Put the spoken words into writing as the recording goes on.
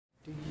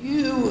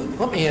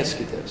Let me ask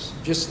you this.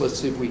 Just let's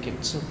see if we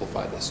can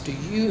simplify this. Do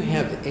you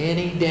have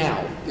any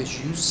doubt,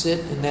 as you sit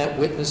in that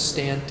witness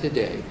stand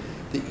today,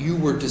 that you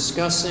were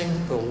discussing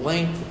the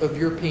length of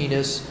your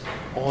penis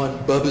on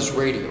Bubba's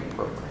radio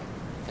program?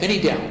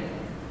 Any doubt?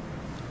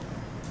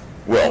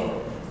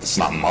 Well, it's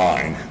not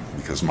mine,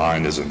 because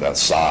mine isn't that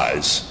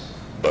size,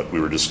 but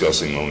we were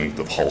discussing the length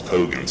of Hulk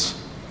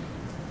Hogan's.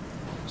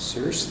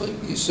 Seriously?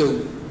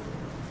 So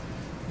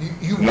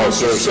you No, were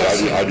seriously,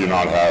 discussing... I do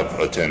not have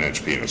a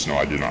 10-inch penis. No,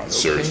 I do not. Okay,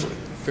 Seriously.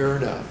 fair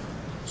enough.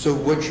 So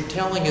what you're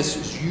telling us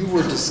is you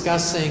were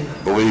discussing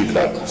Believe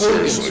that, Hulk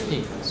Hogan's seriously.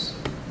 penis,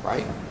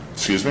 right?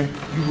 Excuse me?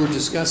 You were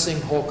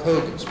discussing Hulk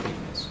Hogan's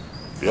penis.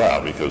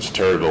 Yeah, because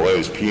Terry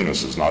Bollea's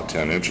penis is not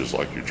 10 inches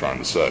like you're trying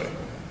to say.